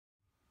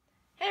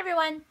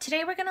everyone!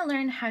 Today we're going to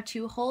learn how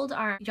to hold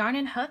our yarn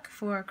and hook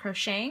for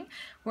crocheting.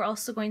 We're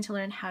also going to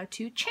learn how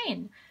to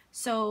chain.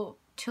 So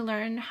to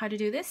learn how to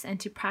do this and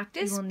to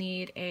practice, you will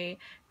need a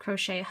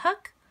crochet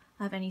hook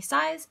of any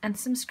size and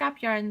some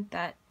scrap yarn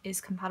that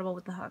is compatible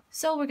with the hook.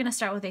 So we're going to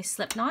start with a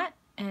slip knot,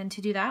 and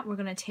to do that we're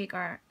going to take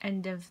our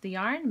end of the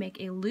yarn, make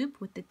a loop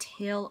with the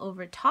tail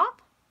over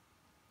top,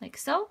 like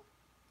so.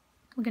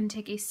 We're going to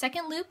take a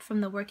second loop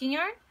from the working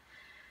yarn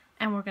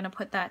and we're going to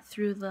put that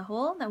through the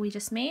hole that we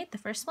just made, the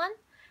first one.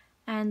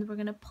 And we're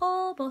going to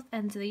pull both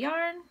ends of the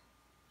yarn.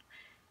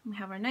 We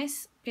have our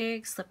nice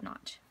big slip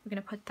knot. We're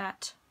going to put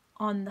that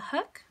on the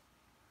hook.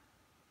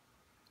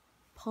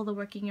 Pull the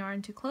working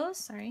yarn to close,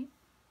 sorry.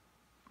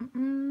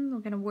 We're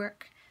going to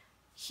work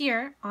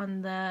here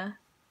on the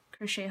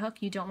crochet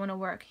hook. You don't want to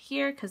work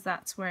here because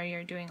that's where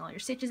you're doing all your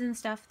stitches and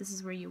stuff. This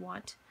is where you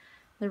want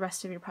the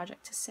rest of your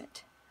project to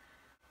sit.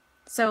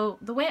 So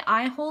the way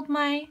I hold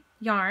my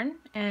yarn,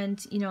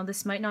 and you know,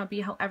 this might not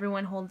be how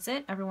everyone holds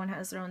it, everyone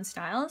has their own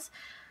styles,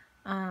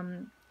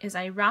 is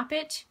I wrap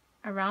it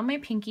around my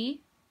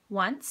pinky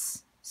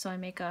once, so I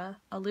make a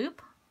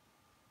loop,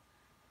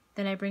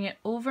 then I bring it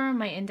over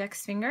my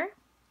index finger,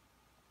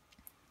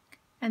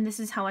 and this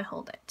is how I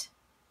hold it.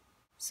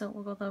 So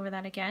we'll go over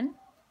that again.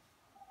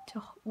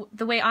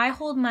 The way I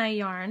hold my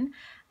yarn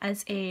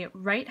as a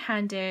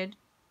right-handed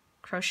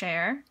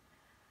crocheter,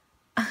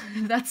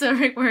 that's the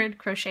right word,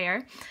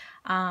 crocheter,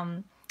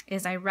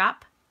 is I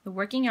wrap the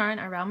working yarn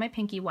around my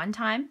pinky one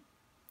time,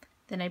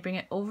 then I bring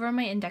it over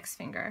my index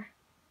finger,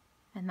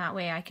 and that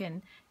way I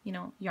can, you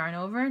know, yarn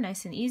over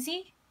nice and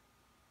easy,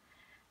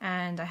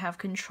 and I have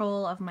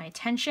control of my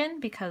tension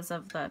because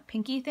of the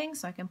pinky thing,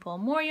 so I can pull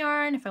more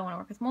yarn if I want to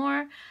work with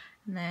more,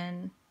 and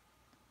then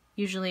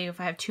usually if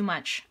I have too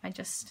much I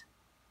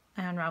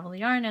unravel the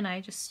yarn and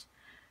I just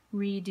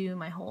redo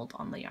my hold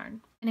on the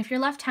yarn. And if you're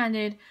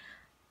left-handed,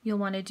 you'll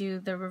want to do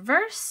the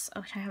reverse.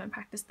 Oh, I haven't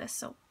practiced this.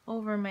 So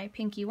over my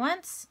pinky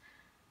once,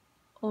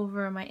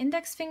 over my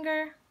index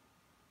finger.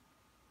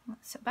 Not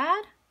so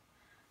bad.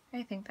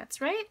 I think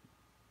that's right.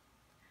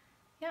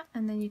 Yeah,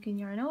 and then you can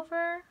yarn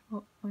over.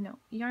 Oh no,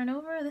 yarn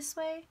over this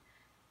way.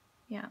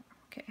 Yeah,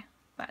 okay.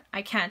 But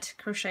I can't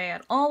crochet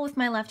at all with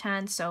my left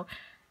hand, so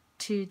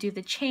to do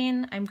the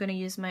chain, I'm going to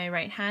use my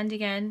right hand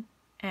again.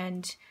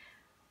 And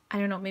I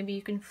don't know, maybe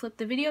you can flip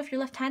the video if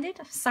you're left-handed.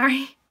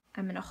 Sorry.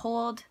 I'm going to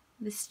hold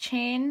this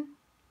chain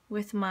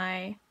with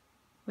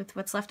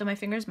what's left of my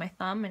fingers, my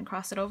thumb, and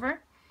cross it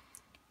over.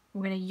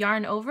 We're going to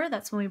yarn over.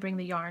 That's when we bring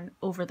the yarn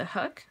over the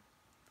hook.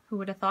 Who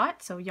would have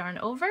thought? So yarn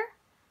over,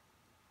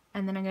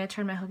 and then I'm going to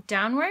turn my hook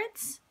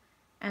downwards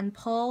and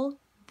pull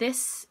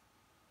this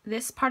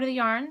part of the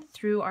yarn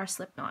through our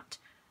slip knot,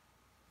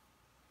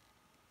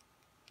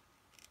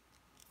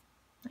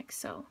 like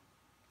so,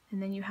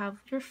 and then you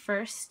have your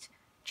first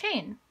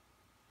chain.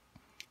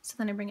 So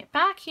then I bring it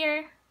back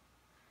here,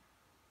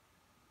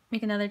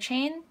 make another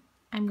chain.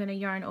 I'm going to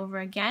yarn over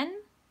again,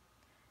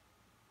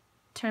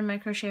 turn my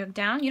crochet hook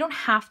down. You don't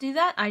have to do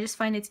that. I just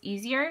find it's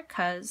easier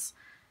because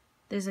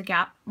there's a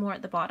gap more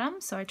at the bottom.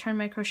 So I turn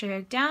my crochet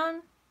hook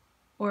down,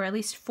 or at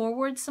least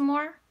forward some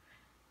more,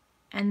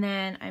 and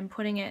then I'm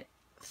putting it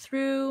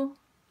through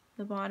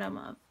the bottom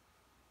of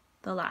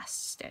the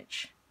last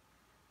stitch.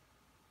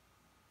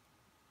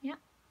 Yeah.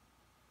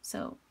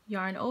 So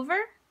yarn over,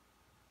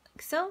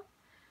 like so,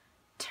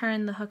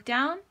 turn the hook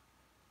down,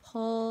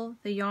 pull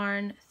the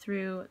yarn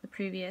through the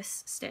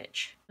previous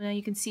stitch. Now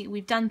you can see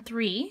we've done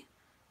 3,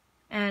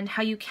 and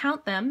how you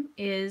count them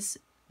is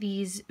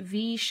these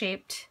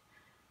V-shaped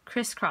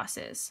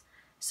crisscrosses.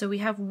 So we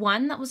have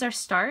 1 that was our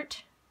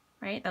start,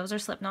 right? That was our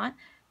slip knot.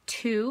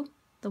 2,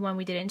 the one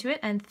we did into it,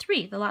 and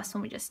 3, the last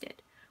one we just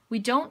did. We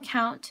don't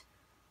count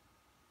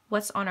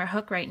what's on our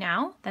hook right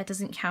now. That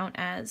doesn't count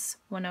as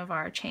one of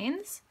our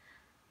chains.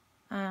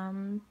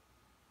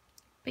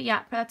 But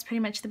yeah, that's pretty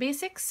much the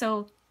basics.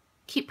 So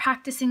keep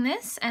practicing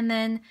this, and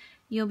then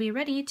you'll be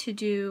ready to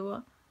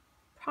do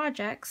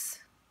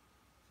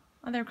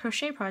other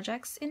crochet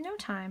projects in no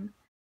time.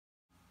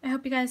 I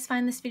hope you guys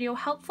find this video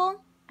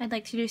helpful. I'd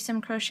like to do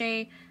some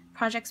crochet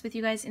projects with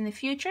you guys in the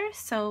future,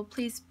 so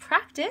please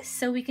practice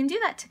so we can do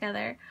that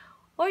together.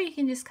 Or you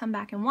can just come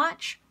back and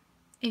watch.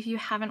 If you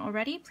haven't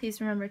already, please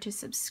remember to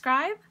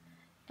subscribe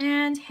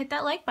and hit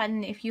that like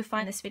button if you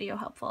find this video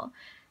helpful.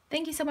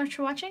 Thank you so much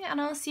for watching, and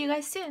I'll see you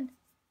guys soon.